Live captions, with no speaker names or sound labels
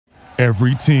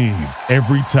Every team,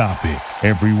 every topic,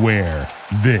 everywhere.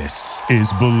 This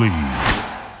is Believe.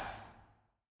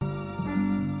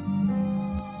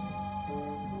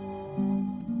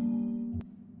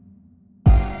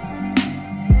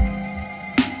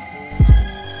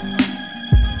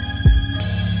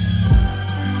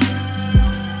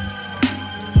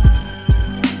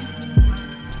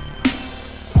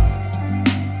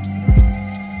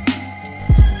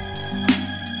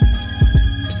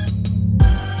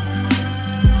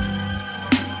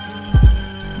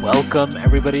 Welcome,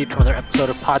 everybody, to another episode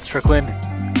of Strickland.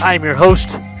 I'm your host,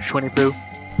 Shwinny Poo,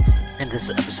 and this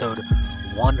is episode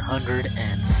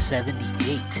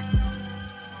 178.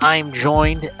 I'm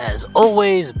joined, as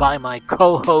always, by my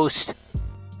co-host,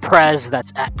 Prez.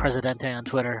 That's at Presidente on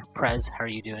Twitter. Prez, how are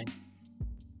you doing?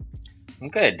 I'm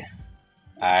good.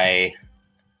 I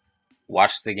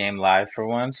watched the game live for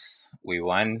once. We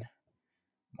won.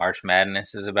 March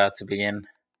Madness is about to begin,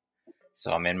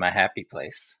 so I'm in my happy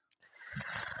place.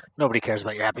 Nobody cares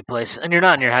about your happy place, and you're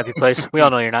not in your happy place. We all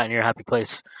know you're not in your happy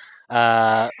place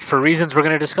for reasons we're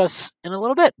going to discuss in a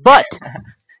little bit. But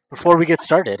before we get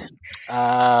started,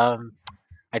 I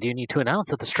do need to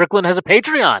announce that the Strickland has a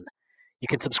Patreon. You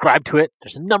can subscribe to it.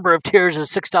 There's a number of tiers.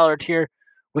 There's a $6 tier,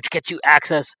 which gets you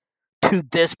access to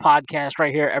this podcast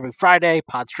right here every Friday,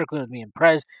 Pod Strickland with me and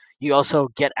Prez. You also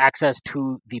get access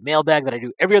to the mailbag that I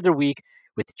do every other week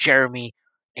with Jeremy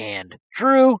and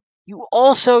Drew. You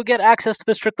also get access to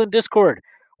the Strickland Discord,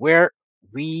 where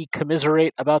we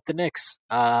commiserate about the Knicks,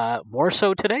 more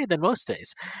so today than most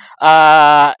days,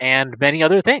 and many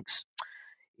other things.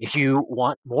 If you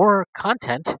want more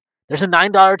content, there's a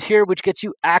 $9 tier, which gets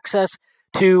you access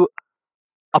to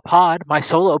a pod, my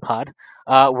solo pod,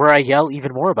 where I yell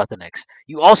even more about the Knicks.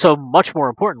 You also, much more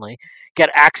importantly, get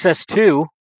access to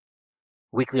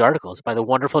weekly articles by the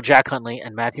wonderful Jack Huntley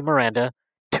and Matthew Miranda,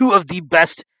 two of the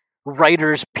best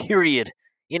writers, period,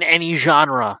 in any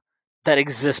genre that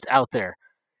exist out there.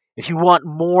 If you want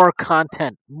more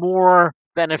content, more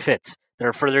benefits, there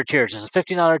are further tiers. There's a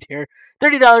 $15 tier,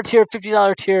 $30 tier,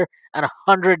 $50 tier, and a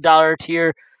 $100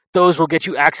 tier. Those will get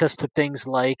you access to things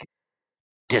like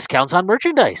discounts on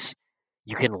merchandise.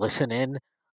 You can listen in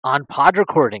on pod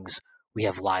recordings. We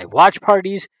have live watch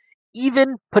parties,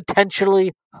 even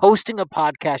potentially hosting a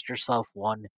podcast yourself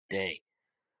one day.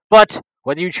 But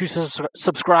whether you choose to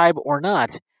subscribe or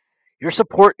not, your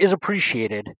support is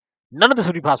appreciated. None of this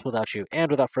would be possible without you. And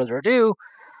without further ado,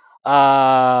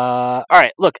 all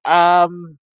right, look,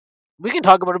 we can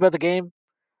talk about the game,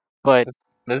 but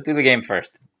let's do the game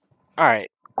first. All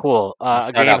right, cool.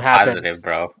 A game happened, positive,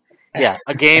 bro. Yeah,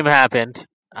 a game happened.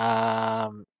 The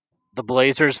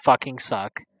Blazers fucking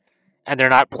suck, and they're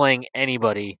not playing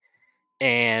anybody.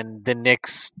 And the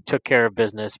Knicks took care of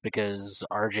business because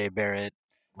R.J. Barrett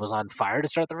was on fire to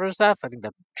start the first half. I think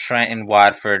that Trenton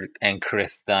Watford and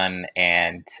Chris Dunn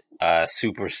and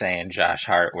Super Saiyan Josh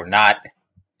Hart were not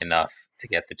enough to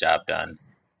get the job done.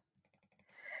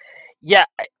 Yeah,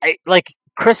 I like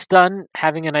Chris Dunn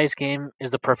having a nice game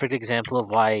is the perfect example of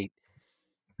why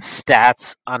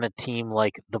stats on a team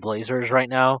like the Blazers right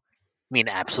now mean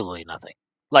absolutely nothing.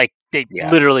 Like, they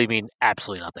literally mean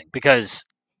absolutely nothing, because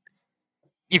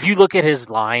if you look at his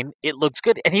line, it looks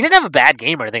good. And he didn't have a bad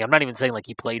game or anything. I'm not even saying like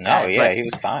he played bad. He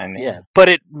was fine. Yeah. But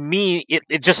it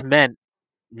just meant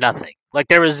nothing. Like,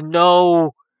 there's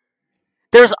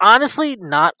honestly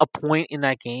not a point in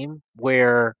that game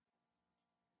where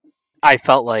I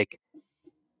felt like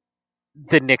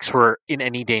the Knicks were in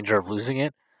any danger of losing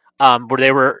it. Where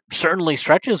they were certainly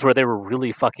stretches where they were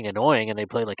really fucking annoying and they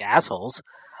played like assholes.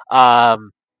 But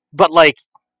like,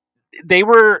 they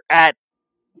were at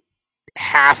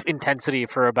half intensity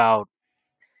for about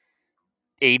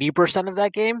 80% of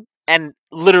that game, and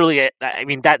literally, I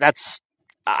mean,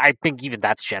 I think even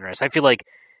that's generous. I feel like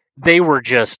they were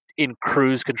just in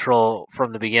cruise control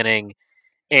from the beginning,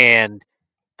 and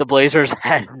the Blazers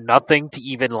had nothing to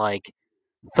even like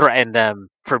threaten them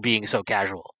for being so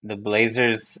casual. The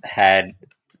Blazers had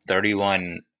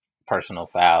 31 personal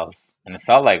fouls, and it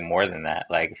felt like more than that.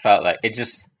 Like, it felt like it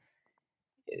just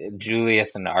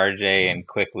Julius and RJ and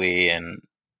Quickly and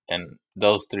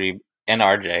those three and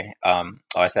RJ.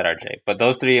 I said RJ, but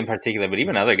those three in particular, but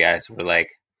even other guys were like,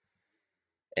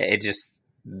 it just,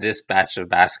 this batch of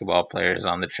basketball players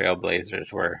on the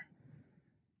Trailblazers were,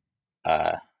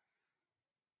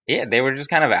 they were just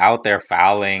kind of out there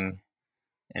fouling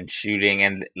and shooting,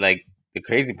 and like the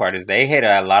crazy part is they hit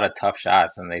a lot of tough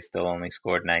shots and they still only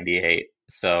scored 98.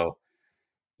 So,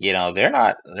 you know,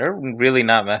 they're really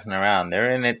not messing around.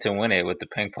 They're in it to win it with the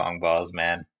ping pong balls,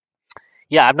 man.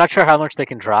 Yeah, I'm not sure how much they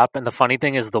can drop. And the funny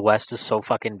thing is the West is so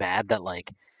fucking bad that,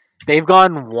 like, they've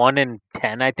gone 1-10,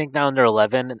 I think, now in their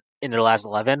last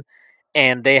 11,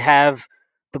 and they have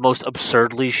the most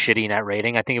absurdly shitty net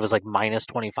rating. I think it was like minus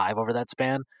 25 over that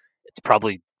span. It's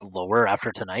probably lower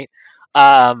after tonight.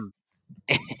 And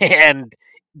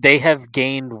they have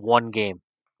gained one game.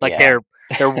 Like Yeah.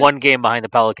 they're one game behind the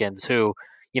Pelicans, who,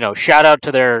 shout out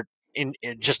to their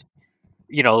just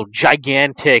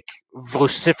gigantic,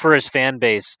 vociferous fan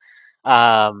base,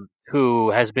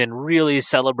 who has been really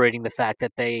celebrating the fact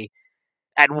that they,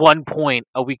 at one point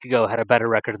a week ago, had a better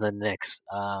record than the Knicks.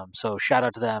 So shout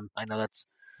out to them. I know that's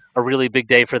a really big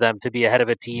day for them to be ahead of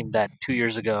a team that 2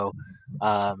 years ago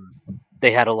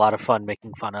they had a lot of fun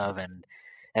making fun of and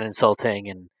insulting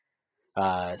and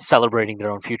celebrating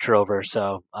their own future over.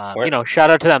 So shout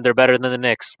out to them. They're better than the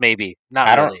Knicks, maybe.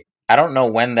 Not really. I don't know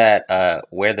when that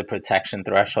where the protection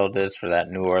threshold is for that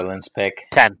New Orleans pick.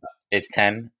 10. It's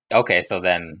 10. Okay, so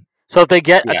if they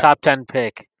get a top 10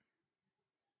 pick,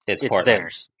 it's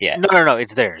theirs. Yeah. No,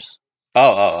 it's theirs.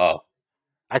 Oh.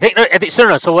 I think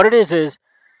no. So what it is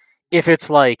if it's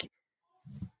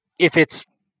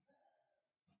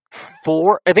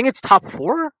 4, I think it's top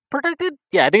 4 protected.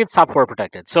 Yeah, I think it's top 4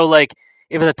 protected. So if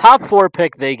it's a top 4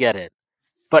 pick, they get it.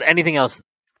 But anything else,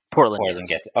 Portland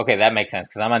gets it. Okay, that makes sense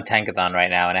because I'm on Tankathon right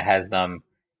now and it has them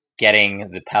getting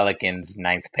the Pelicans'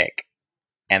 9th pick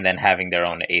and then having their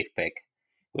own 8th pick,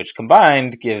 which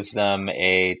combined gives them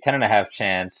a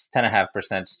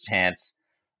 10.5% chance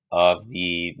of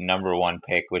the number 1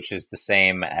 pick, which is the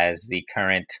same as the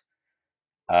current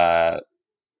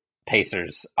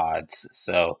Pacers odds.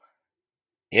 So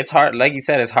it's hard, like you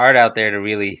said, it's hard out there to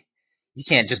really. You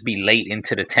can't just be late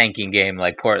into the tanking game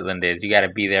like Portland is. You got to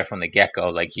be there from the get-go,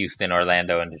 like Houston,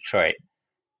 Orlando, and Detroit,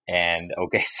 and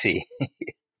OKC.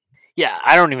 Yeah,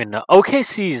 I don't even know.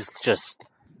 OKC's just.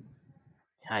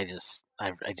 I just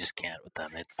can't with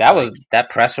them. It's was that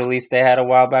press release they had a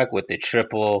while back with the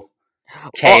triple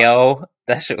KO.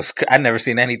 That shit was. I've never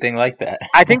seen anything like that.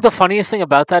 I think the funniest thing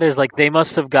about that is they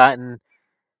must have gotten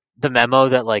the memo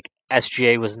that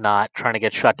SGA was not trying to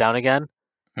get shut down again.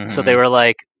 Mm-hmm. So they were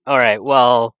like, all right,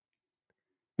 well,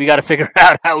 we got to figure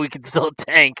out how we can still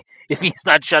tank if he's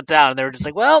not shut down. And they were just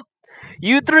like, well,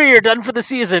 you 3 are done for the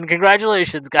season.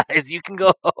 Congratulations, guys. You can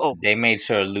go home. They made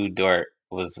sure Lou Dort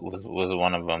was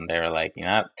one of them. They were like,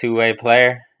 2-way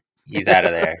player. He's out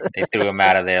of there. They threw him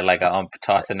out of there like a ump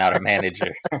tossing out a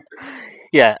manager.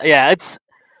 Yeah. It's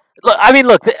look. I mean,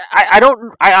 look. I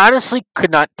honestly could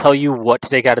not tell you what to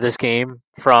take out of this game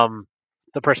from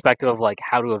the perspective of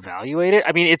how to evaluate it.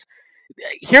 I mean,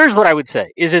 here's what I would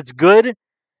say: is it's good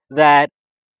that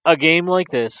a game like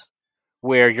this,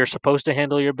 where you're supposed to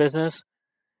handle your business,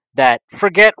 that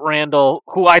forget Randall,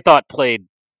 who I thought played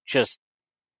just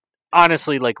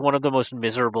honestly one of the most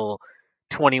miserable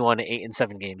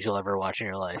 21-8-7 games you'll ever watch in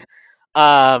your life.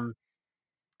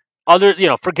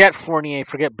 Forget Fournier,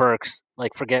 forget Burks,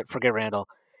 forget Randall.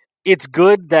 It's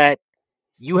good that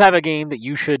you have a game that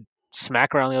you should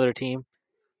smack around the other team,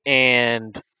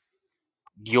 and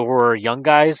your young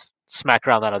guys smack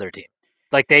around that other team.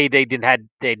 They had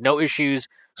no issues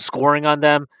scoring on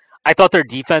them. I thought their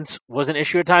defense was an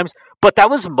issue at times, but that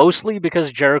was mostly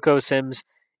because Jericho Sims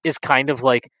is kind of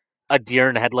like a deer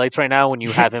in headlights right now when you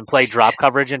have him play drop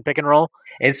coverage and pick and roll.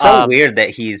 It's so weird that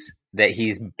he's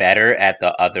better at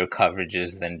the other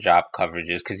coverages than drop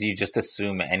coverages, because you just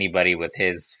assume anybody with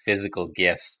his physical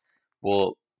gifts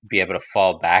will be able to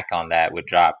fall back on that with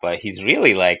drop. But he's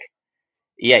really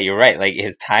yeah, you're right.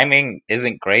 His timing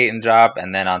isn't great in drop,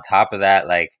 and then on top of that,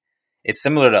 it's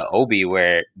similar to Obi,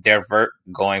 where their vert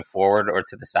going forward or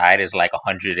to the side is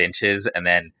 100 inches, and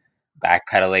then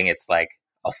backpedaling it's a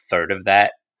third of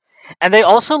that. And they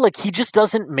also he just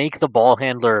doesn't make the ball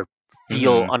handler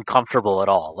feel uncomfortable at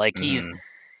all. He's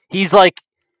today.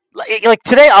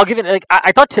 I'll give it.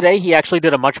 I thought today he actually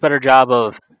did a much better job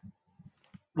of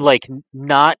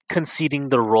not conceding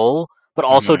the roll, but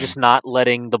also just not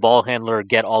letting the ball handler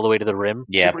get all the way to the rim.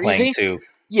 Yeah, playing easy. Too.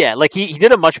 Yeah, he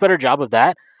did a much better job of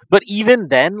that. But even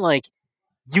then,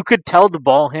 you could tell the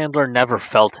ball handler never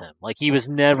felt him. He was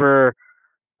never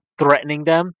threatening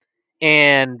them.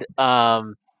 And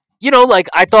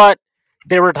I thought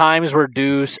there were times where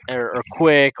Deuce or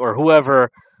Quick or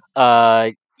whoever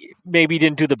maybe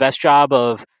didn't do the best job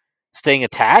of staying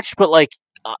attached. But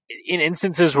in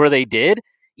instances where they did,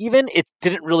 even it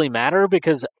didn't really matter,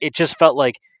 because it just felt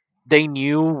like they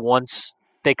knew once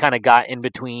they kind of got in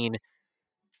between,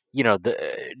 the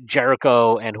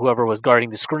Jericho and whoever was guarding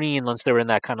the screen, once they were in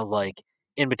that kind of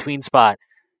in between spot,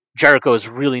 Jericho is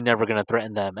really never going to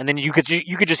threaten them. And then you could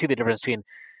just see the difference between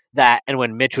that and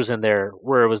when Mitch was in there,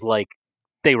 where it was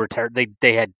they were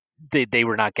they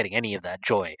were not getting any of that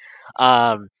joy.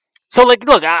 So like,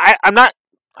 look, I'm not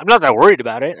that worried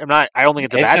about it. I don't think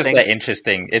it's a bad thing.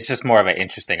 It's just more of an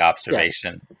interesting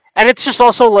observation. Yeah. And it's just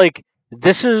also like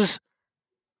this is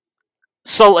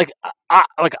so like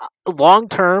long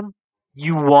term,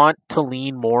 you want to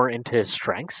lean more into his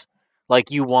strengths.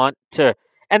 Like you want to,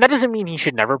 and that doesn't mean he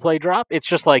should never play drop. It's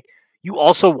just like you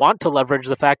also want to leverage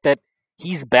the fact that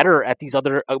he's better at these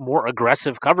other more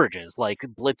aggressive coverages, like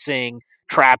blitzing,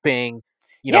 trapping.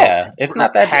 It's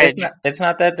not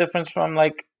that difference from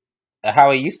like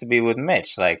how it used to be with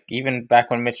Mitch. Like even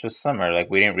back when Mitch was Summer, like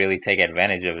we didn't really take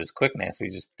advantage of his quickness. We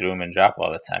just threw him in drop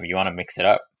all the time. You want to mix it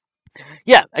up.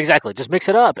 Yeah, exactly. Just mix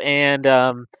it up, and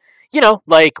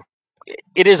like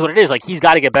it is what it is. Like he's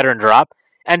got to get better in drop.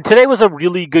 And today was a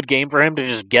really good game for him to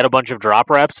just get a bunch of drop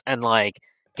reps and like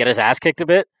get his ass kicked a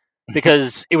bit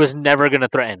because it was never going to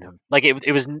threaten him. Like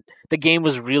it was the game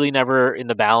was really never in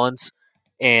the balance,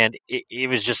 and it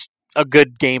was just a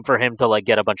good game for him to like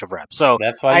get a bunch of reps. So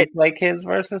that's why you play kids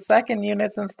versus second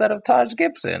units instead of Taj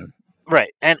Gibson.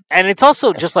 Right. And it's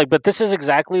also just like, but this is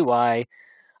exactly why,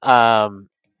 it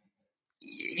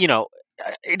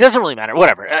doesn't really matter.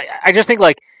 Whatever. I just think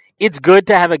like it's good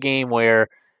to have a game where,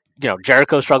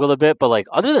 Jericho struggled a bit, but like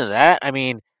other than that, I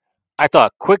mean, I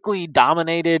thought Quickly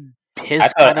dominated his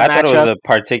kind of matchup. I thought it was a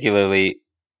particularly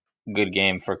good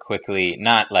game for Quickly.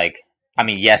 Not like, I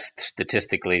mean, yes,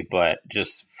 statistically, but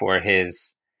just for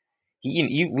his,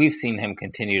 we've seen him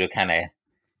continue to kind of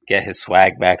get his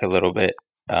swag back a little bit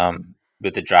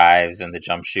with the drives and the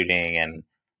jump shooting and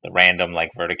the random like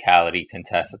verticality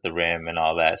contests at the rim and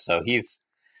all that. So he's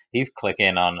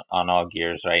clicking on all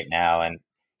gears right now, and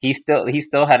he still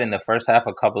had in the first half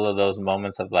a couple of those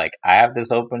moments of like, I have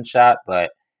this open shot,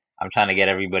 but I'm trying to get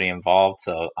everybody involved,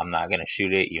 so I'm not gonna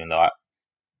shoot it, even though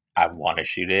I want to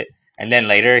shoot it. And then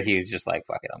later he was just like,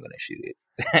 fuck it, I'm gonna shoot it,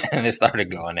 and it started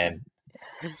going in.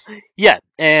 Yeah,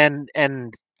 and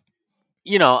I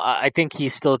think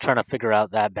he's still trying to figure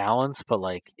out that balance, but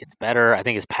like it's better. I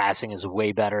think his passing is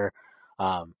way better.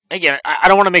 Again, I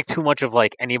don't want to make too much of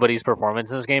like anybody's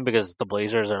performance in this game because the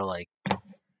Blazers are like,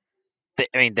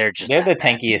 they're the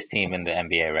tankiest team in the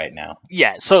NBA right now.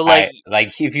 Yeah, so like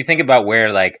if you think about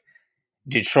where like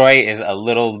Detroit is a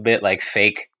little bit like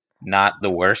fake, not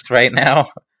the worst right now,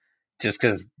 just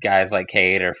because guys like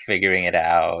Cade are figuring it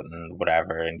out and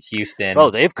whatever. And Houston,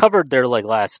 they've covered their like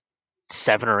last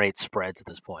 7 or 8 spreads at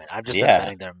this point. I've just been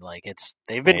betting them. Like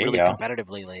they've been really competitive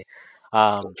lately.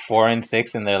 4 and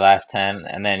 6 in their last 10,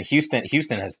 and then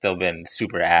Houston has still been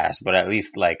super ass, but at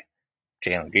least like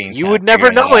Jalen Green. You would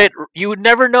never know it. You would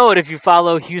never know it if you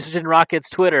follow Houston Rockets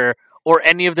Twitter or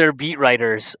any of their beat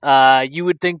writers. You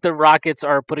would think the Rockets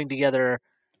are putting together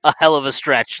a hell of a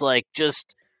stretch, like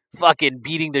just fucking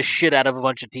beating the shit out of a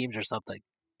bunch of teams or something.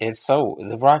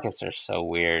 The Rockets are so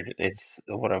weird.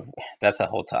 That's a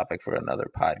whole topic for another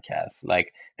podcast.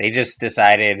 Like they just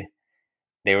decided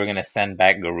they were going to send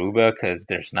back Garuba because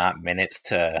there's not minutes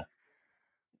to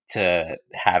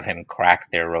have him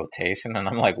crack their rotation. And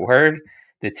I'm like, word,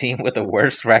 the team with the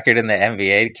worst record in the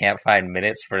NBA can't find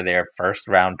minutes for their first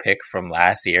round pick from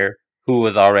last year, who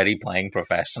was already playing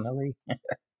professionally.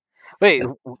 Wait,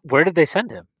 where did they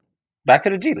send him? Back to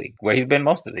the G League, where he's been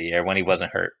most of the year when he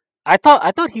wasn't hurt. I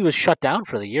thought he was shut down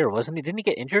for the year, wasn't he? Didn't he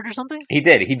get injured or something? He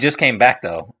did. He just came back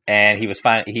though, and he was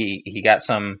fine. He got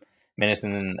some minutes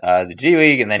in the G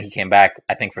League, and then he came back,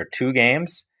 I think, for 2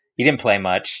 games. He didn't play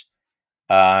much,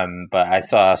 but I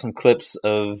saw some clips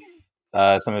of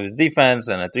some of his defense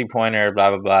and a 3-pointer,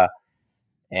 blah blah blah.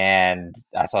 And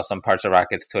I saw some parts of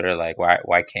Rockets Twitter like,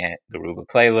 why can't Garuba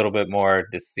play a little bit more?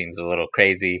 This seems a little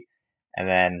crazy. And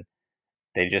then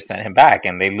they just sent him back,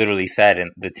 and they literally said,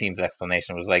 and the team's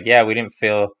explanation was like, yeah, we didn't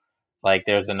feel like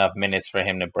there was enough minutes for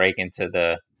him to break into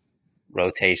the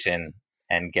rotation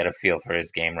and get a feel for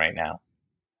his game right now.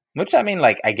 Which, I mean,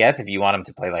 like, I guess if you want him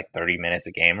to play like 30 minutes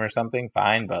a game or something,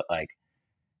 fine, but like,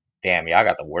 damn, y'all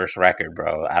got the worst record,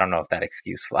 bro. I don't know if that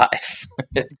excuse flies.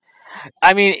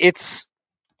 I mean,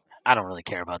 I don't really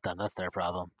care about them. That's their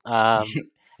problem.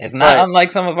 It's not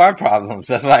unlike some of our problems.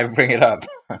 That's why I bring it up.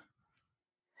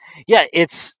 Yeah,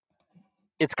 it's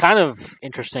kind of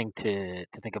interesting to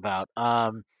think about.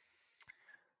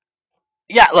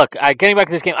 Yeah, look, getting back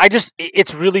to this game,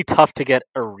 it's really tough to get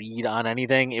a read on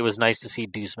anything. It was nice to see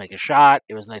Deuce make a shot.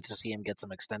 It was nice to see him get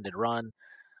some extended run.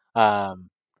 I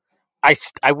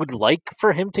would like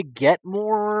for him to get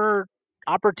more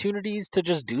opportunities to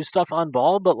just do stuff on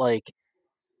ball, but like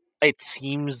it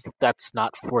seems that's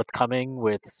not forthcoming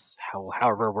with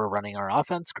however we're running our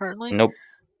offense currently. Nope.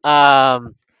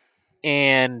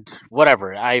 And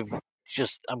whatever, I'm going to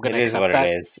accept that. It is what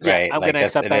it is, right? I'm going to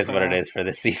accept that. It is what it is for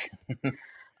this season.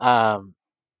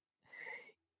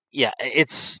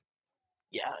 it's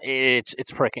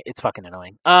fucking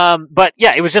annoying. But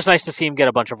yeah, it was just nice to see him get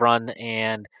a bunch of run,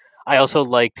 and I also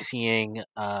liked seeing.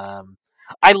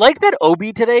 I like that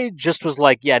Obi today just was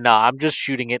like, yeah, no, I'm just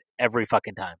shooting it every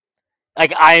fucking time.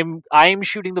 Like I'm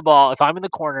shooting the ball. If I'm in the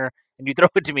corner and you throw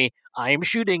it to me, I am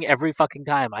shooting every fucking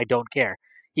time. I don't care.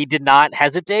 He did not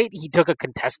hesitate. He took a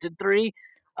contested three.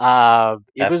 That's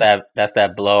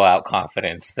that blowout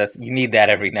confidence. You need that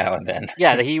every now and then.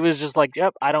 Yeah, he was just like,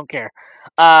 yep, I don't care.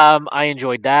 I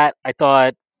enjoyed that. I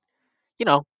thought,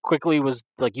 Quickly was,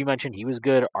 like you mentioned, he was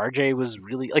good. RJ was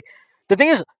really, like, the thing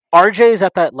is, RJ is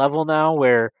at that level now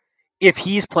where if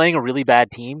he's playing a really bad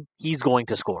team, he's going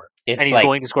to score. And he's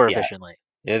going to score efficiently.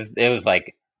 It was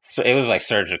like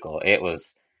surgical. They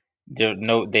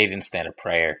didn't stand a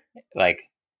prayer. Like,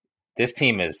 this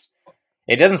team is,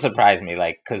 it doesn't surprise me,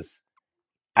 like, because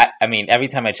I mean, every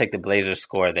time I check the Blazers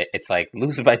score, that it's like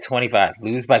lose by 25,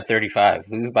 lose by 35,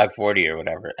 lose by 40 or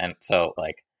whatever. And so,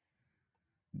 like,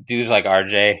 dudes like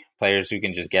RJ, players who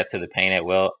can just get to the paint at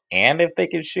will, and if they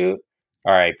can shoot,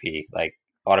 RIP, like,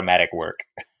 automatic work.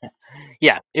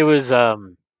 Yeah, it was. It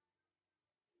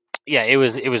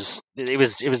was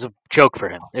a joke for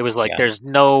him. It was like there's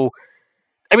no.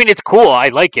 I mean, it's cool. I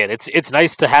like it. It's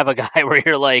nice to have a guy where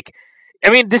you're like. I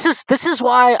mean, this is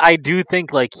why I do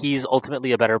think like he's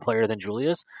ultimately a better player than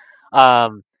Julius.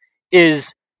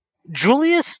 Is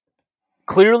Julius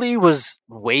clearly was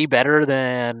way better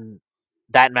than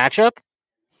that matchup.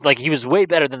 Like, he was way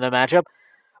better than the matchup,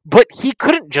 but he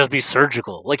couldn't just be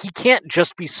surgical. Like, he can't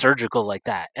just be surgical like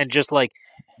that and just like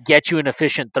get you an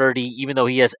efficient 30, even though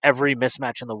he has every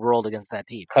mismatch in the world against that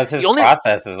team. Because his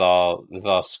process is all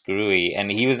screwy,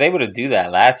 and he was able to do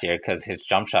that last year because his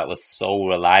jump shot was so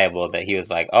reliable that he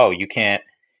was like, "Oh, you can't.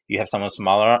 You have someone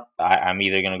smaller. I'm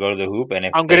either going to go to the hoop, and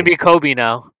if I'm going to be Kobe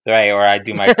now, right, or I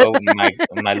do my Kobe,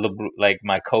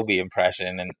 my Kobe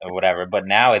impression or whatever." But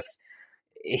now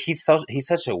he's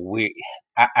such a weird.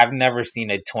 I've never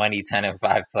seen a 20, 10, and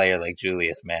 5 player like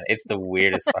Julius, man. It's the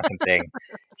weirdest fucking thing.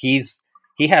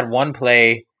 He had one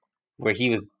play where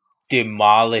he was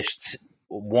demolished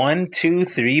 1, 2,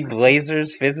 3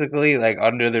 Blazers physically, like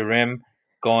under the rim,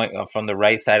 going from the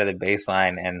right side of the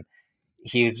baseline, and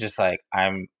he was just like,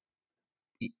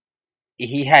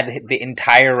 he had the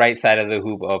entire right side of the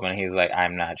hoop open. He was like,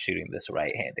 I'm not shooting this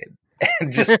right-handed.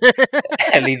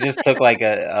 And he just took like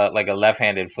a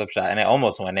left-handed flip shot, and it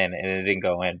almost went in, and it didn't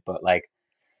go in. But like,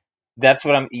 that's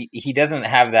what he doesn't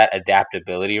have that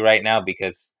adaptability right now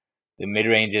because the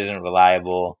mid-range isn't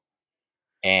reliable,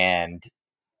 and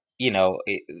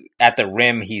at the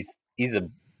rim he's a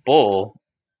bull,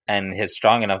 and he's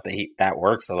strong enough that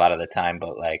works a lot of the time.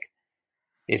 But like,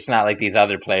 it's not like these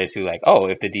other players who like, oh,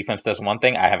 if the defense does one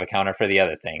thing, I have a counter for the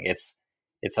other thing. It's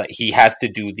like he has to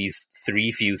do these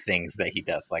 3 few things that he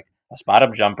does, like a spot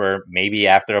up jumper, maybe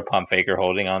after a pump faker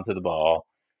holding onto the ball,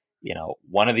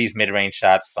 one of these mid-range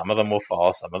shots. Some of them will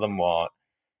fall, some of them won't,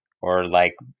 or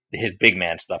like his big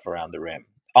man stuff around the rim,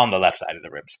 on the left side of the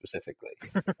rim specifically.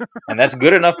 And that's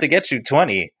good enough to get you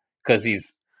 20 because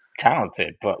he's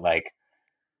talented. But like,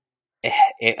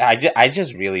 I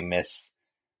just really miss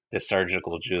the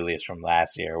surgical Julius from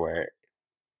last year, where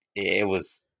it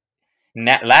was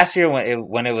last year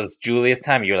when it was Julius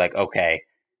time. You're like, okay,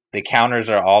 the counters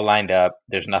are all lined up.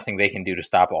 There's nothing they can do to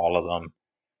stop all of them.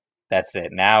 That's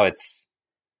it. Now it's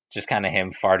just kind of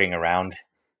him farting around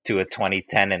to a 20,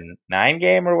 10, and 9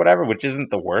 game or whatever, which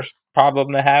isn't the worst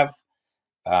problem to have.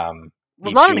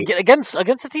 Well, not against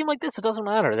a team like this, it doesn't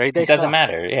matter. It doesn't suck.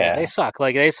 matter. Yeah, they suck.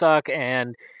 Like, they suck,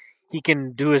 and he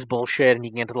can do his bullshit, and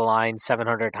he can get to the line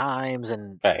 700 times,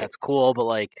 and that's cool. But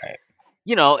like,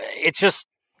 it's just,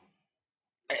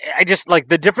 I just like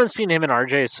the difference between him and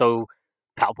RJ is so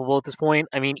palpable at this point.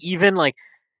 I mean, even like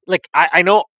I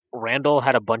know Randall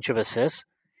had a bunch of assists,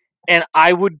 and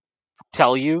I would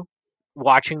tell you,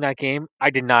 watching that game, I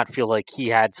did not feel like he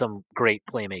had some great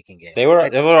playmaking game. They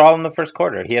were all in the first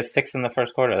quarter. He had 6 in the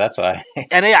first quarter. That's why.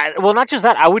 And well, not just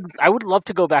that. I would love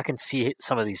to go back and see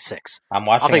some of these 6. I'm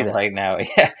watching them right now.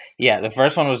 Yeah. The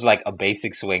first one was like a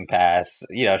basic swing pass,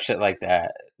 shit like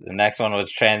that. The next one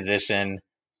was transition.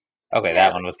 Okay,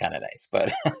 that one was kind of nice,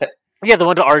 but yeah, the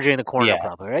one to RJ in the corner,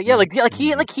 probably, right? Yeah,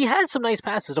 he had some nice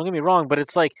passes. Don't get me wrong, but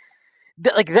it's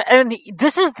and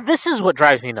this is what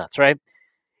drives me nuts, right?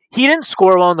 He didn't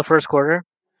score well in the first quarter.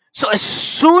 So as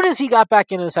soon as he got back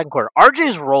into the second quarter,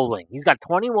 RJ's rolling. He's got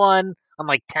 21 on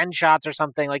like 10 shots or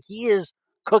something. Like, he is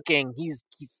cooking. He's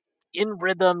in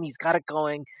rhythm. He's got it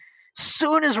going.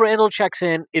 Soon as Randall checks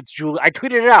in, it's Julius. I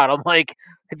tweeted it out. I'm like,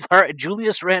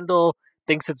 Julius Randall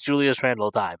thinks it's Julius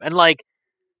Randall time. And like,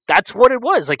 that's what it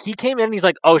was. Like, he came in and he's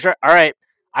like, oh, sure. All right.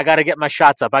 I got to get my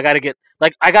shots up.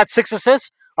 I got 6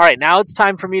 assists. All right, now it's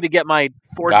time for me to get my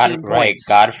 14 points.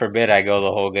 God forbid I go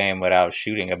the whole game without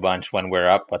shooting a bunch when we're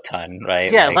up a ton,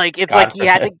 right? Yeah, it's God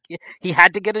like he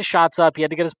had to get his shots up. He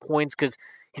had to get his points because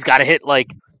he's got to hit like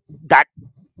that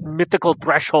mythical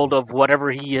threshold of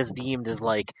whatever he has deemed as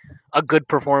like a good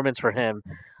performance for him.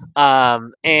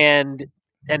 And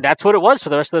that's what it was for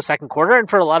the rest of the second quarter and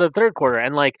for a lot of the third quarter.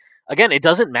 And like again, it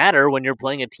doesn't matter when you're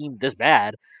playing a team this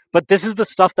bad, but this is the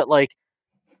stuff that like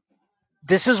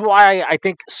this is why I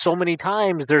think so many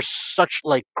times there's such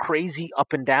like crazy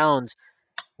up and downs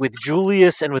with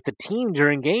Julius and with the team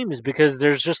during games because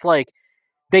there's just like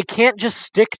they can't just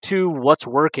stick to what's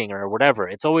working or whatever.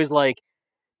 It's always like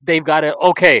they've got to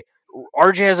okay,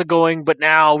 RJ has it going, but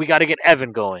now we got to get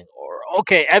Evan going. Or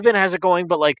okay, Evan has it going,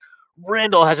 but like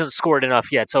Randall hasn't scored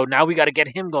enough yet, so now we got to get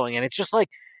him going. And it's just like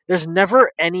there's never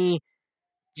any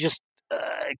just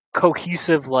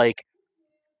cohesive like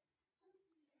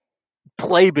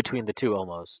play between the two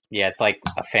almost. Yeah, it's like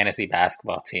a fantasy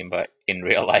basketball team, but in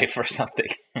real life or something.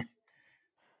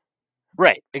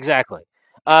 Right, exactly.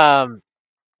 And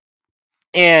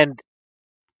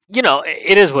you know,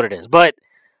 it is what it is. But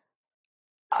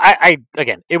I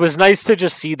again, it was nice to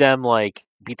just see them like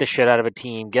beat the shit out of a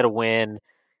team, get a win,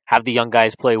 have the young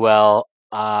guys play well.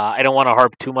 I don't want to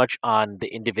harp too much on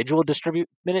the individual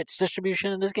minutes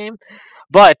distribution in this game,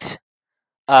 but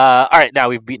all right, now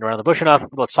we've beaten around the bush enough.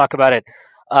 Let's talk about it.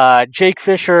 Jake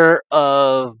Fisher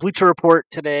of Bleacher Report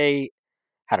today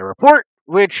had a report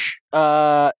which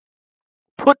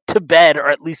put to bed, or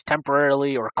at least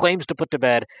temporarily, or claims to put to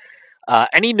bed,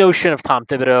 any notion of Tom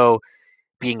Thibodeau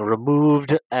being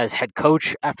removed as head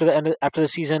coach after the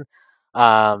season.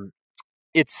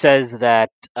 It says that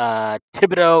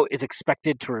Thibodeau is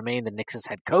expected to remain the Knicks'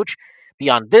 head coach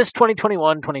beyond this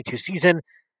 2021-22 season.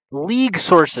 League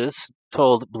sources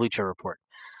told Bleacher Report.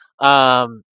 I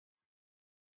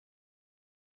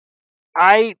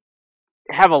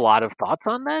have a lot of thoughts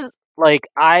on this. Like,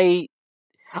 I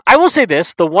will say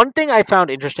this. The one thing I found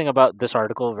interesting about this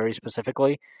article very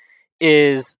specifically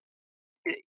is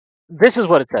this is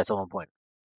what it says at one point.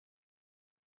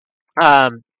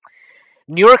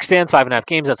 New York stands 5.5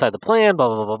 games outside the plan, blah,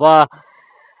 blah, blah, blah,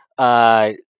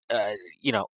 blah.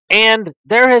 You know, and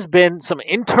there has been some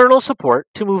internal support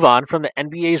to move on from the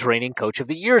NBA's reigning coach of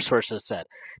the year, sources said.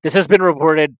 This has been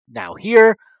reported now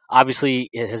here. Obviously,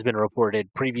 it has been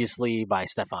reported previously by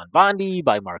Stefan Bondi,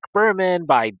 by Mark Berman,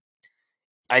 by,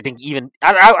 I think even,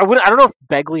 I don't know if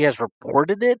Begley has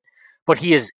reported it, but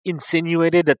he has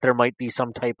insinuated that there might be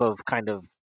some type of kind of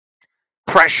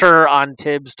pressure on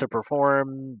Tibbs to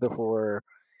perform before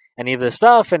any of this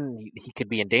stuff, and he could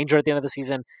be in danger at the end of the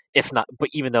season, if not, but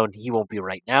even though he won't be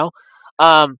right now.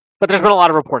 But there's been a lot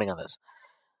of reporting on this.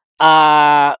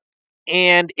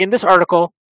 And in this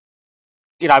article,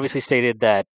 it obviously stated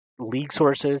that league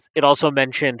sources, it also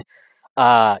mentioned,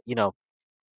 you know,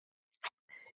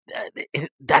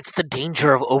 that's the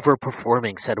danger of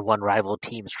overperforming, said one rival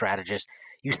team strategist.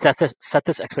 You set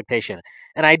this expectation.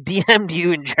 And I DM'd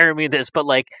you and Jeremy this, but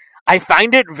like, I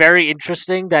find it very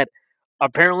interesting that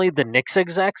apparently the Knicks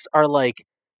execs are like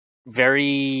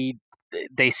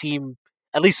they seem,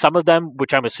 at least some of them,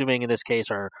 which I'm assuming in this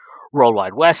case are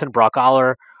Worldwide West and Brock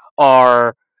Aller,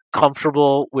 are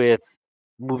comfortable with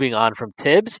moving on from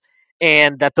Tibbs,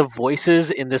 and that the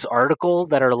voices in this article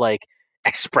that are like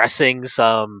expressing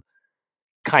some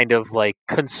kind of like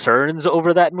concerns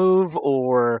over that move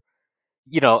or,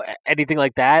 you know, anything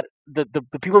like that, the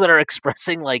people that are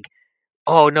expressing like,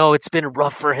 oh no, it's been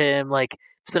rough for him, like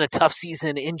it's been a tough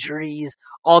season, injuries,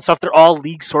 all stuff, they're all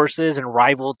league sources and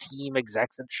rival team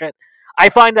execs and shit. I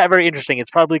find that very interesting. It's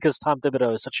probably because Tom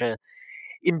Thibodeau is such a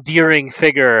endearing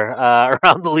figure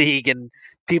around the league and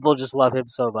people just love him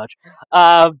so much.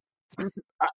 I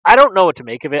don't know what to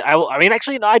make of it. I mean,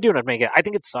 actually, no, I do not make it. I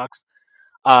think it sucks.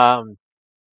 I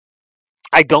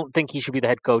don't think he should be the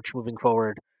head coach moving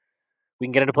forward. We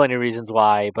can get into plenty of reasons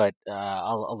why, but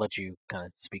I'll let you kind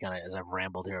of speak on it as I've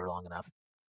rambled here long enough.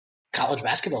 College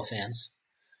basketball fans,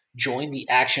 join the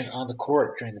action on the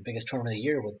court during the biggest tournament of the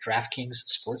year with DraftKings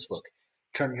Sportsbook.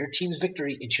 Turn your team's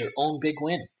victory into your own big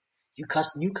win.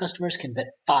 New customers can bet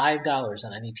 $5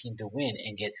 on any team to win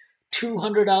and get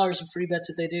 $200 in free bets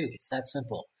if they do. It's that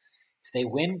simple. If they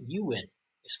win, you win.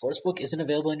 If Sportsbook isn't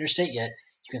available in your state yet,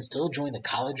 you can still join the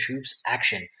college hoops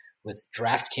action with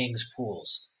DraftKings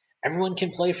Pools. Everyone can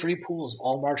play free pools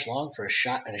all March long for a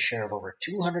shot at a share of over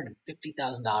 $250,000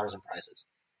 in prizes.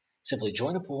 Simply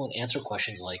join a pool and answer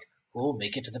questions like, who will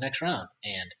make it to the next round?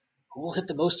 And who will hit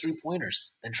the most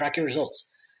three-pointers? Then track your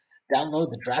results.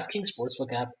 Download the DraftKings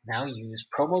Sportsbook app. Now use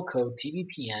promo code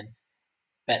TBPN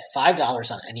Bet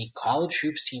 $5 on any college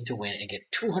hoops team to win and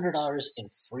get $200 in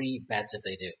free bets if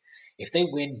they do. If they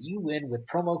win, you win with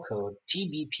promo code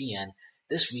TBPN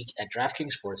this week at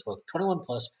DraftKings Sportsbook. 21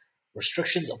 plus.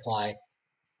 Restrictions apply.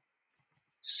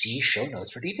 See show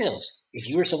notes for details. If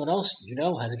you or someone else you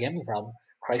know has a gambling problem,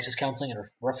 crisis counseling and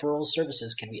referral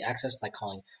services can be accessed by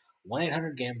calling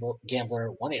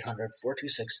 1-800-GAMBLER,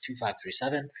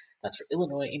 1-800-426-2537. That's for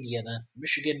Illinois, Indiana,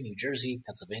 Michigan, New Jersey,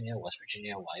 Pennsylvania, West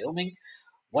Virginia, Wyoming.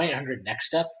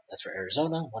 1-800-NEXT-STEP. That's for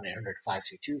Arizona.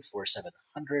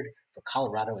 1-800-522-4700. For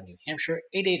Colorado and New Hampshire.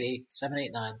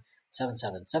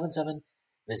 888-789-7777.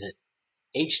 Visit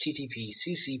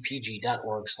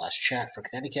http://ccpg.org/chat for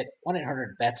Connecticut.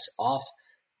 1-800-BETS-OFF.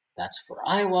 That's for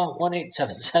Iowa.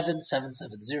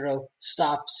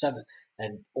 1-877-770-STOP-7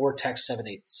 or text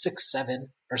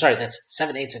 7867. Or sorry, that's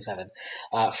 7867.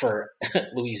 For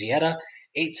Louisiana,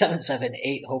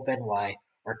 877-8-HOPE-NY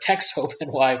or text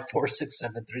HOPE-NY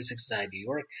 467-369 New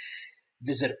York.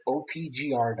 Visit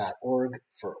opgr.org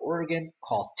for Oregon.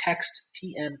 Call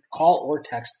or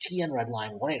text TN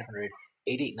Redline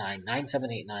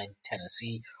 1-800-889-9789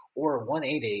 Tennessee or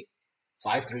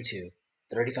 1-888-532-3500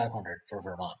 for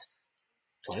Vermont.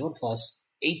 21 plus,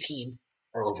 18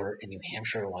 or over in New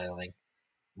Hampshire or Wyoming.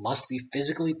 Must be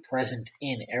physically present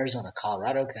in Arizona,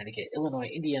 Colorado, Connecticut, Illinois,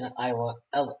 Indiana, Iowa,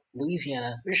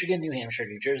 Louisiana, Michigan, New Hampshire,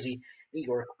 New Jersey, New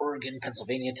York, Oregon,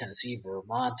 Pennsylvania, Tennessee,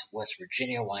 Vermont, West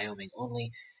Virginia, Wyoming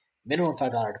only. Minimum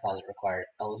 $5 deposit required.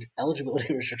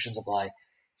 Eligibility restrictions apply.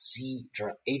 See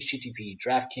http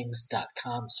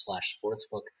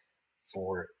draftkings.com/sportsbook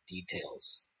for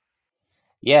details.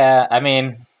 Yeah, I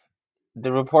mean,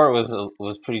 the report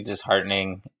was pretty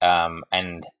disheartening,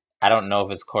 and I don't know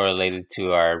if it's correlated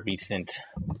to our recent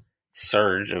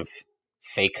surge of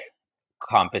fake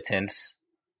competence.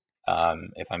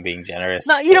 If I'm being generous.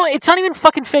 No, it's not even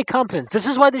fucking fake competence. This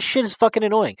is why this shit is fucking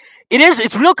annoying.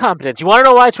 It's real competence. You want to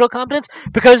know why it's real competence?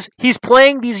 Because he's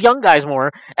playing these young guys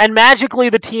more, and magically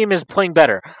the team is playing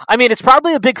better. I mean, it's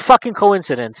probably a big fucking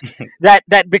coincidence that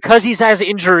because he has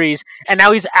injuries, and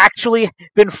now he's actually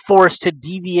been forced to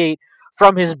deviate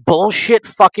from his bullshit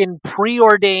fucking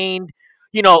preordained,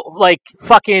 like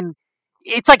fucking...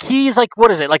 It's like he's like,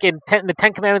 what is it? Like in the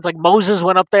Ten Commandments, like Moses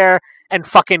went up there and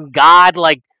fucking God,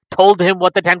 like, told him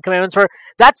what the Ten Commandments were.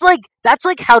 That's like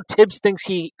how Tibbs thinks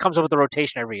he comes up with the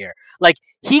rotation every year. Like,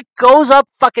 he goes up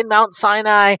fucking Mount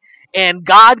Sinai and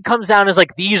God comes down and is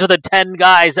like, these are the 10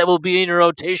 guys that will be in your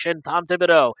rotation, Tom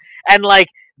Thibodeau. And like,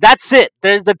 that's it.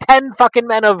 The 10 fucking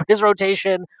men of his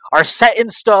rotation are set in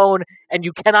stone and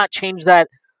you cannot change that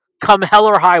come hell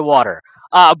or high water.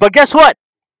 But guess what?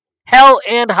 Hell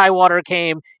and high water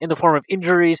came in the form of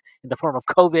injuries, in the form of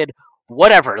COVID,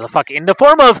 whatever the fuck, in the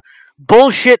form of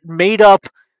bullshit made up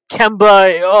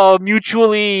Kemba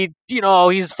mutually,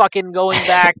 he's fucking going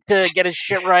back to get his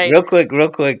shit right. Real quick,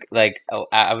 like,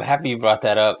 I'm happy you brought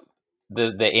that up,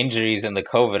 the injuries and the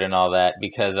COVID and all that,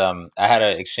 because I had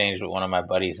an exchange with one of my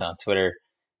buddies on Twitter,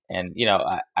 and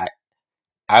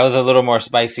I was a little more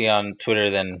spicy on Twitter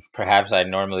than perhaps I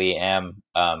normally am,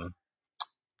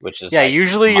 which is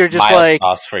usually you're just like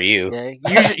sauce for you.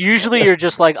 Yeah, usually you're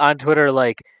just like on Twitter,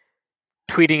 like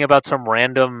tweeting about some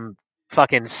random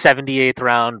fucking 78th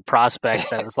round prospect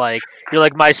that was like, you're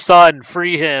like, my son,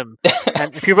 free him.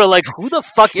 And people are like, who the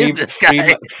fuck is this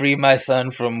guy? Free my son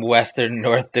from Western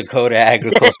North Dakota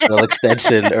Agricultural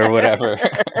Extension or whatever.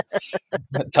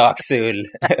 Talk soon.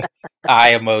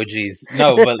 Eye emojis.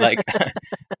 No, but like,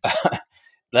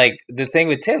 like the thing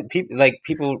with Tim,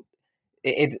 people,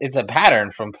 it's a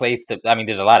pattern from place to, I mean,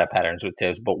 there's a lot of patterns with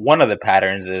Tibbs, but one of the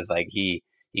patterns is like he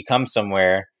comes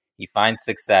somewhere, he finds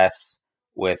success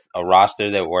with a roster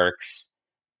that works,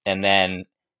 and then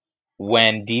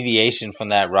when deviation from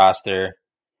that roster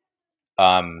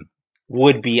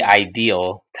would be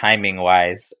ideal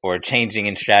timing-wise, or changing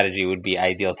in strategy would be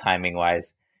ideal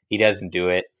timing-wise, he doesn't do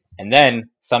it. And then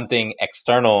something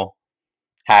external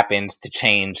happens to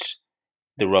change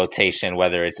the rotation,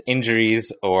 whether it's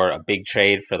injuries or a big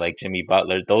trade for like Jimmy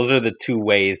Butler. Those are the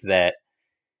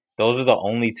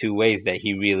only two ways that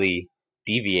he really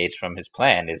deviates from his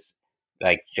plan, is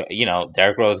like,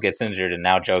 Derrick Rose gets injured and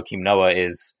now Joakim Noah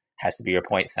has to be your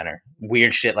point center.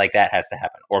 Weird shit like that has to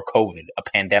happen. Or COVID, a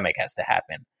pandemic has to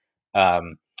happen.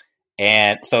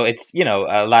 And so it's,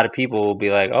 a lot of people will be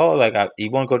like, oh, like,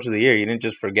 you won Coach of the Year. You didn't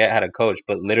just forget how to coach.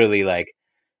 But literally, like,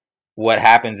 what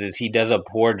happens is he does a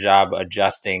poor job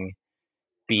adjusting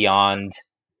beyond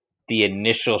the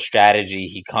initial strategy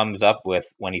he comes up with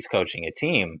when he's coaching a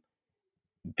team.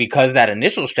 Because that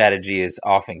initial strategy is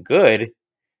often good,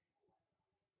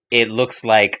 it looks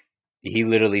like he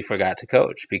literally forgot to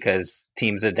coach, because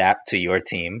teams adapt to your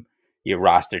team. your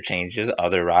roster changes,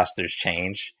 other rosters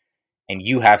change, and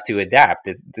you have to adapt.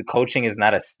 The coaching is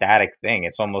not a static thing.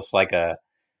 It's almost like a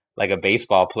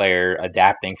baseball player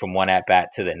adapting from one at bat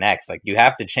to the next. Like, you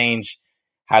have to change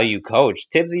how you coach.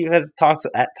 Tibbs even has talked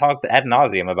ad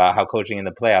nauseum about how coaching in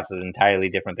the playoffs is entirely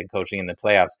different than coaching in the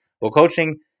playoffs. Well,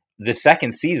 coaching the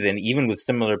second season, even with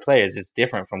similar players, is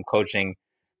different from coaching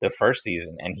the first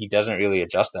season, and he doesn't really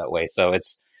adjust that way. So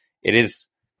it is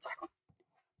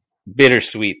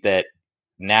bittersweet that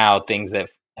now things that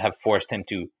have forced him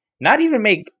to not even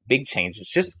make big changes,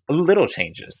 just little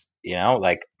changes,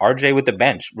 like RJ with the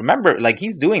bench. Remember, like,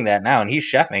 he's doing that now and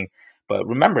he's chefing. But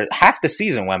remember, half the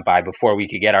season went by before we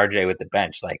could get RJ with the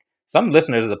bench. Like, some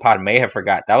listeners of the pod may have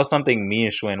forgot. That was something me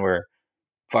and Schwinn were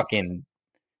fucking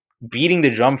beating the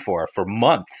drum for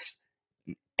months.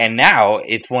 And now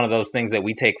it's one of those things that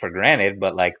we take for granted.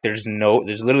 But, like, there's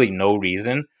literally no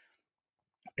reason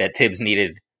that Tibbs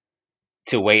needed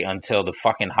to wait until the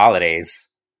fucking holidays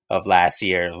of last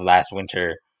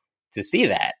winter to see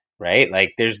that, right? Like,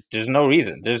 there's no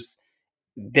reason. There's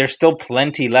still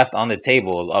plenty left on the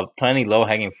table of plenty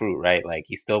low-hanging fruit, right? Like,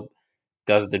 he still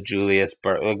does the Julius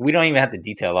like, we don't even have to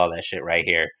detail all that shit right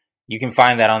here. You can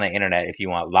find that on the internet if you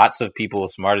want. Lots of people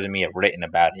smarter than me have written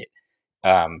about it.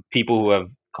 People who have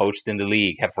coached in the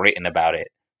league have written about it.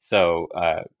 So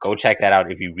go check that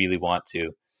out if you really want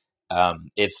to.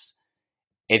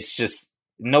 It's just,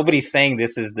 nobody's saying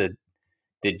this is the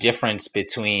difference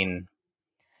between,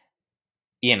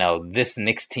 this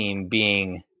Knicks team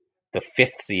being the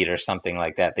 5th seed or something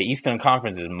like that. The Eastern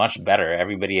Conference is much better.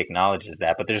 Everybody acknowledges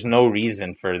that, but there's no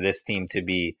reason for this team to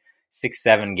be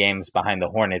 6-7 games behind the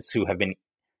Hornets, who have been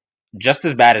just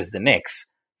as bad as the Knicks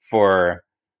for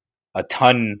a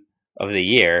ton of the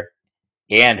year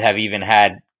and have even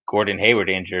had Gordon Hayward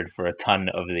injured for a ton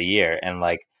of the year. And,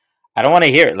 like, I don't want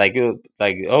to hear it like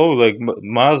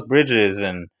Miles Bridges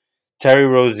and Terry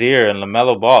Rozier and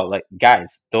LaMelo Ball. Like,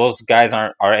 guys, those guys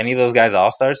are any of those guys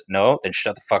all-stars? No? Then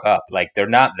shut the fuck up. Like, they're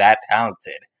not that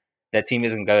talented. That team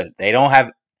isn't good. They don't have...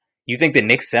 You think the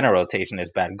Knicks center rotation is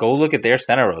bad? Go look at their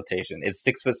center rotation. It's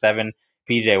 6'7"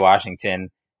 PJ Washington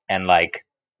and, like,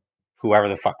 whoever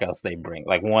the fuck else they bring.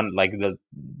 Like, the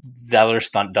Zeller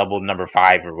stunt double number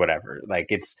 5 or whatever. Like,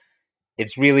 it's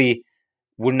really...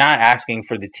 We're not asking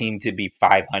for the team to be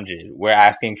 500. We're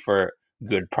asking for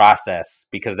good process,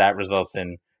 because that results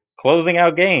in closing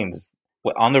out games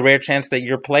on the rare chance that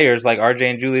your players like RJ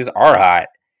and Julius are hot.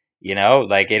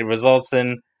 Like, it results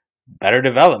in better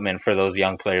development for those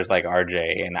young players like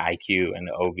RJ and IQ and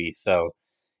Obi. So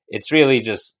it's really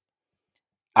just,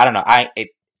 I don't know. I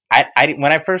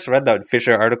when I first read the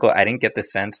Fisher article, I didn't get the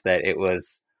sense that it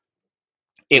was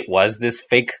this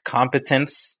fake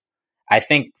competence. I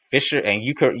think Fisher, and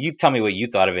you tell me what you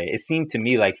thought of it. It seemed to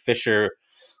me like Fisher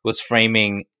was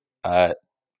framing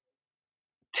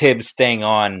Tibbs staying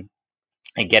on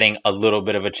and getting a little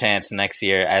bit of a chance next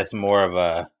year as more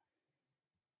of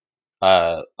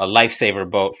a lifesaver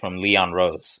boat from Leon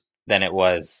Rose than it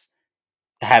was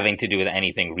having to do with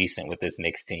anything recent with this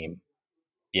Knicks team.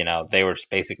 They were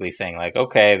basically saying, like,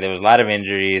 okay, there was a lot of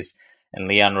injuries and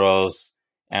Leon Rose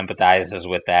empathizes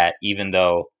with that, even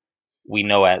though we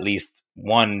know at least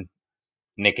one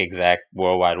Knick exec,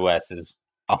 Worldwide West, is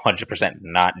 100%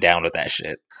 not down with that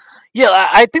shit. Yeah,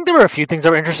 I think there were a few things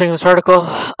that were interesting in this article.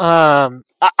 I'll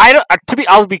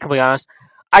be completely honest.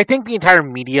 I think the entire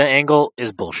media angle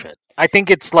is bullshit. I think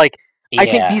it's like, I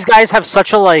think these guys have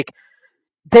such a,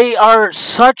 they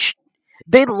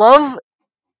love,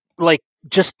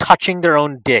 just touching their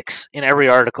own dicks in every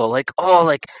article.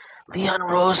 Leon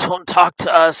Rose won't talk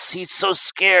to us. He's so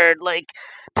scared.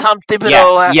 Tom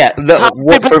Thibodeau.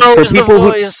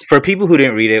 For people who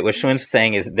didn't read it, what Schwinn's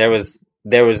saying is there was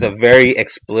a very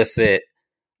explicit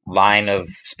line of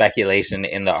speculation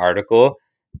in the article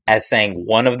as saying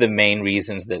one of the main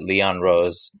reasons that Leon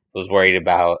Rose was worried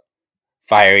about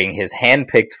firing his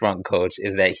hand-picked front coach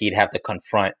is that he'd have to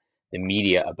confront the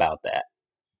media about that.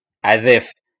 As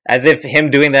if him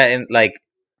doing that in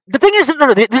The thing is,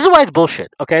 no, this is why it's bullshit.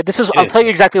 Okay, I'll tell you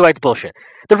exactly why it's bullshit.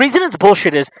 The reason it's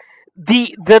bullshit is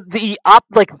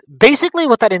basically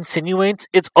what that insinuates.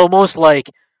 It's almost like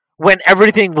when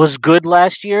everything was good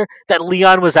last year, that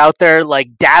Leon was out there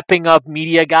dapping up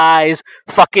media guys,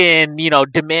 fucking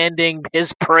demanding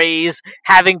his praise,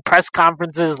 having press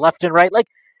conferences left and right.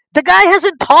 The guy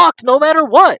hasn't talked, no matter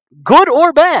what, good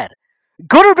or bad.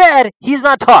 Good or bad, he's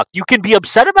not talked. You can be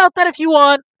upset about that if you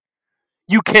want.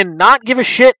 You cannot give a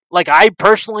shit. I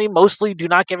personally mostly do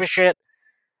not give a shit.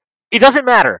 It doesn't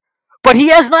matter. But he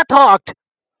has not talked.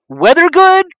 Whether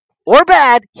good or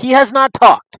bad, he has not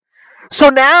talked. So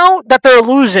now that they're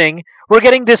losing, we're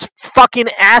getting this fucking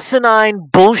asinine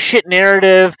bullshit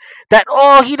narrative that,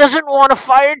 oh, he doesn't want to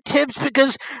fire Tibbs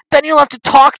because then he'll have to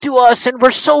talk to us and we're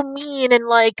so mean and,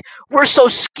 like, we're so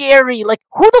scary. Like,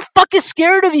 who the fuck is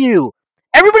scared of you?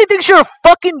 Everybody thinks you're a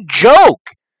fucking joke.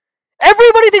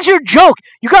 Everybody thinks you're a joke.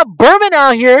 You got Berman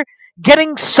out here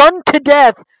getting sunned to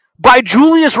death by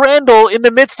Julius Randle in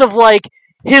the midst of, like,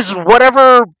 his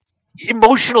whatever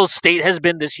emotional state has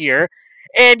been this year.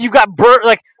 And you've got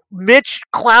Mitch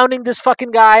clowning this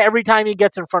fucking guy every time he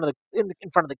gets in front of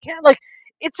the camera. Like,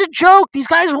 it's a joke. These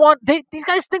guys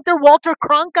think they're Walter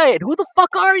Cronkite. Who the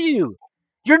fuck are you?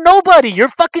 You're nobody. You're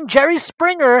fucking Jerry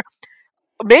Springer.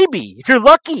 Maybe if you're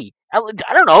lucky. I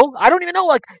don't know. I don't even know.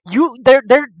 Like,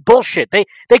 they're bullshit. They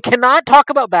cannot talk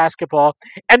about basketball,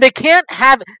 and they can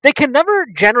never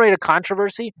generate a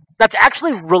controversy that's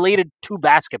actually related to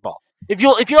basketball. If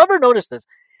you ever notice this,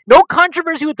 no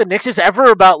controversy with the Knicks is ever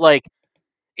about, like,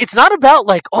 it's not about,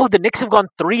 like, oh, the Knicks have gone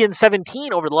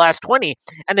 3-17 over the last 20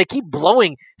 and they keep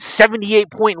blowing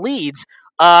 78-point leads.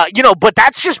 But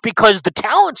that's just because the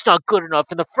talent's not good enough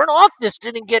and the front office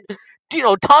didn't get,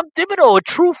 Tom Thibodeau, a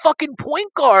true fucking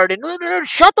point guard. And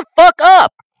shut the fuck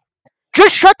up.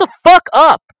 Just shut the fuck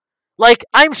up. Like,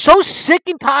 I'm so sick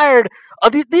and tired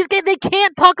of these guys. They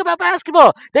can't talk about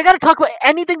basketball. They got to talk about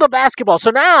anything but basketball. So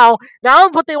now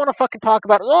what they want to fucking talk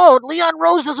about, oh, Leon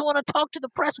Rose doesn't want to talk to the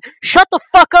press. Shut the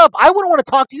fuck up. I wouldn't want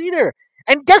to talk to you either.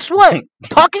 And guess what?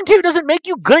 Talking to you doesn't make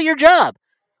you good at your job.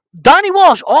 Donnie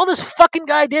Walsh, all this fucking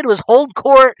guy did was hold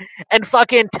court and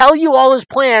fucking tell you all his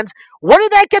plans. What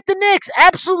did that get the Knicks?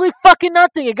 Absolutely fucking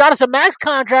nothing. It got us a max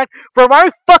contract for Amari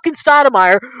fucking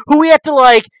Stoudemire, who we got,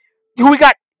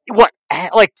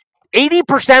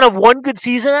 80% of one good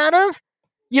season out of?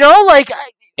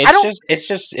 It's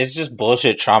just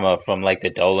bullshit trauma from, like,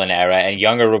 the Dolan era, and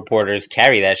younger reporters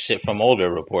carry that shit from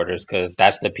older reporters because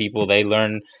that's the people they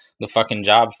learn the fucking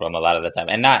job from a lot of the time.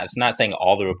 And it's not saying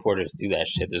all the reporters do that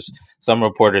shit. There's some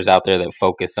reporters out there that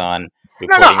focus on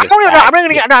reporting. I'm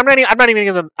not even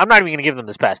going to give them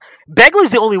this pass. Begley's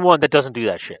the only one that doesn't do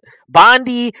that shit.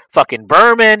 Bondi, fucking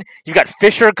Berman, you've got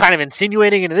Fisher kind of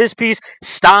insinuating into this piece,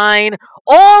 Stein,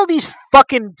 all these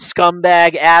fucking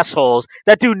scumbag assholes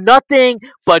that do nothing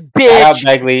but bitch. Shout out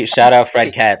Begley, shout out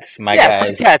Fred Katz,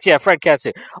 guys. Fred Katz.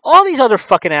 All these other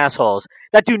fucking assholes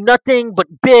that do nothing but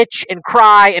bitch and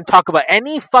cry and talk about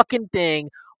any fucking thing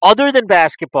other than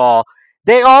basketball.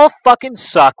 They all fucking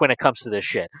suck when it comes to this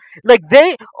shit. Like,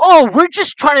 we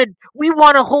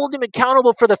want to hold him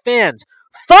accountable for the fans.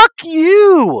 Fuck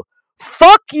you.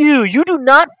 Fuck you. You do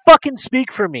not fucking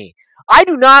speak for me. I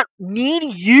do not need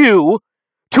you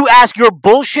to ask your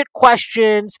bullshit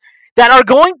questions that's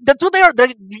what they are. They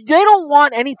don't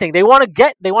want anything. They want to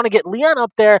get Leon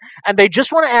up there, and they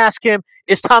just want to ask him,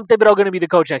 is Tom Thibodeau going to be the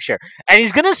coach next year? And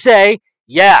he's going to say,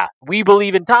 yeah, we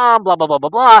believe in Tom, blah, blah, blah, blah,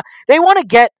 blah. They want to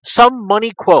get some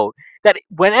money quote that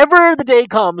whenever the day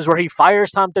comes where he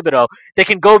fires Tom Thibodeau, they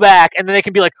can go back and then they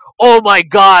can be like, oh my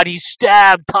God, he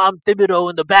stabbed Tom Thibodeau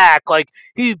in the back. Like,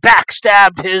 he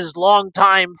backstabbed his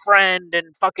longtime friend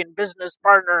and fucking business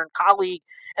partner and colleague.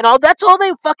 And that's all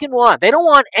they fucking want. They don't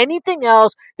want anything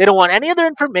else. They don't want any other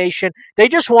information. They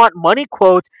just want money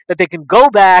quotes that they can go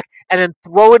back and then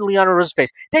throw in Leon Rose's face.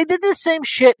 They did the same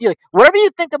shit. Whatever you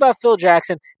think about Phil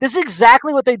Jackson, this is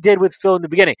exactly what they did with Phil in the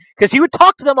beginning. Because he would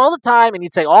talk to them all the time and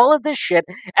he'd say all of this shit.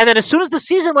 And then as soon as the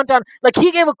season went down, like,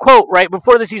 he gave a quote right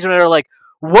before the season. They were like,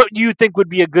 what do you think would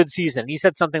be a good season? He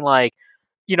said something like,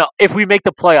 if we make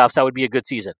the playoffs, that would be a good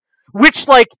season. Which,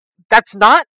 like, that's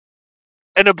not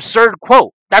an absurd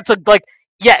quote. That's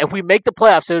if we make the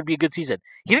playoffs, it would be a good season.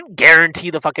 He didn't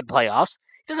guarantee the fucking playoffs.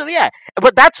 He said, yeah.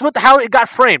 But that's how it got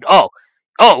framed. Oh,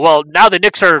 well, now the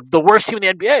Knicks are the worst team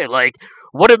in the NBA. Like,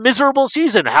 what a miserable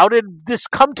season. How did this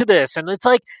come to this? And it's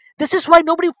like, this is why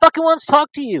nobody fucking wants to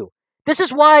talk to you. This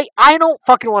is why I don't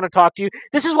fucking want to talk to you.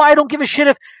 This is why I don't give a shit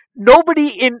if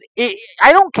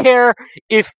I don't care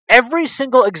if every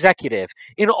single executive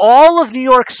in all of New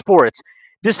York sports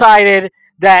decided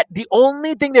that the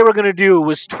only thing they were going to do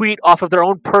was tweet off of their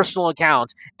own personal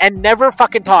accounts and never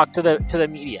fucking talk to the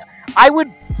media. I would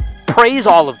praise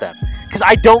all of them because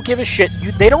I don't give a shit.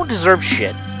 They don't deserve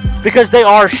shit because they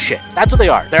are shit. That's what they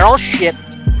are. They're all shit.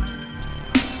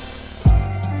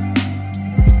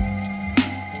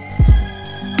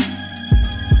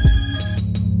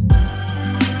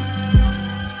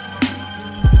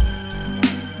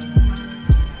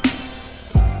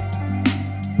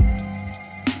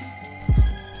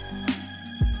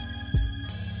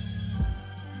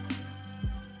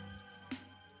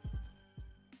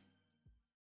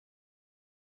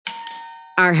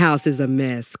 Our house is a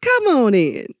mess. Come on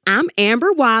in. I'm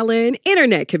Amber Wallen,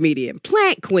 internet comedian,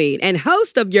 plant queen, and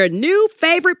host of your new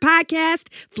favorite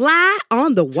podcast, Fly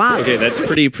on the Wallen. Okay, that's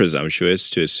pretty presumptuous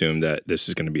to assume that this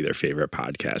is going to be their favorite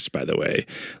podcast, by the way.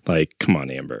 Like, come on,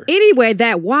 Amber. Anyway,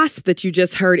 that wasp that you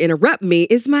just heard interrupt me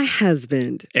is my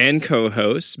husband. And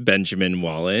co-host, Benjamin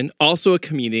Wallen, also a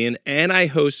comedian, and I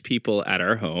host people at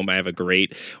our home. I have a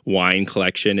great wine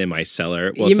collection in my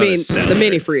cellar. Well, you mean the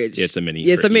mini fridge? Yeah, it's a mini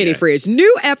fridge. It's a mini fridge.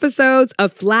 New episodes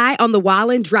of Fly on the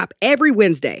Wallen drop every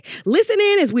Wednesday. Listen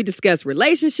in as we discuss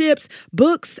relationships,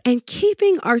 books, and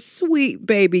keeping our sweet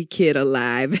baby kid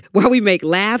alive while we make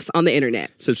laughs on the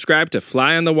internet. Subscribe to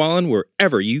Fly on the Wallen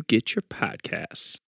wherever you get your podcasts.